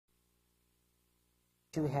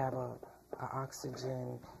you have a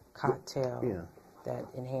oxygen cocktail that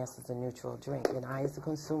enhances a neutral drink. And I, as a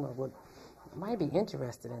consumer, might be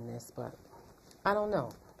interested in this, but I don't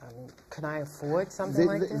know. I mean, can I afford something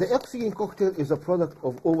like this? The oxygen cocktail is a product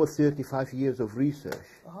of over 35 years of research.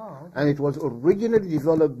 Oh, okay. And it was originally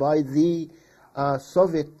developed by the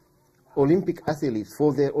Soviet Olympic athletes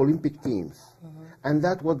for their Olympic teams. And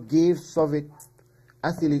that's what gave Soviet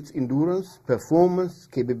athletes endurance, performance,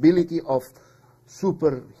 capability of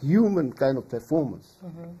superhuman kind of performance.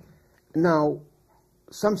 Now,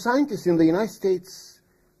 some scientists in the United States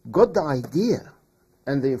got the idea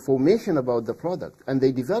and the information about the product, and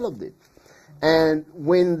they developed it. And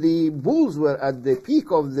when the Bulls were at the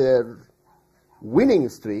peak of their winning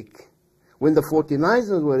streak, when the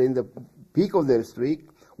 49ers were in the peak of their streak,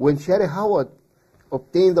 when Sherry Howard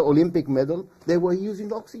obtained the Olympic medal, they were using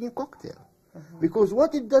the oxygen cocktail. Because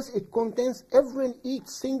what it does, it contains every and each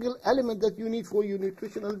single element that you need for your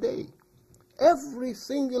nutritional day. Every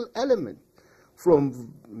single element,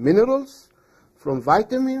 from minerals, from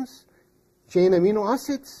vitamins, chain amino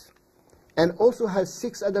acids, and also has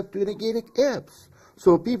 6 adaptogenic herbs.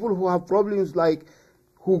 So people who have problems like,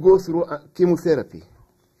 who go through chemotherapy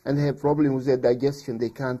and have problems with their digestion, they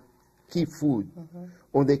can't keep food,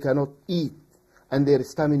 or they cannot eat, and their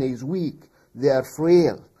stamina is weak, they are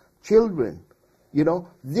frail, children, you know,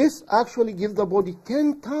 this actually gives the body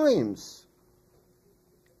 10 times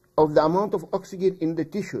of the amount of oxygen in the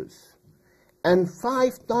tissues, and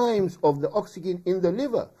 5 times of the oxygen in the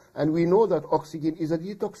liver. And we know that oxygen is a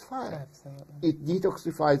detoxifier. Absolutely. It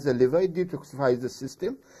detoxifies the liver, it detoxifies the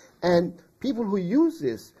system, and people who use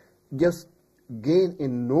this just gain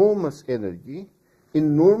enormous energy,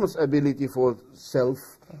 enormous ability for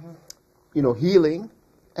self, you know, healing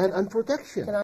and protection.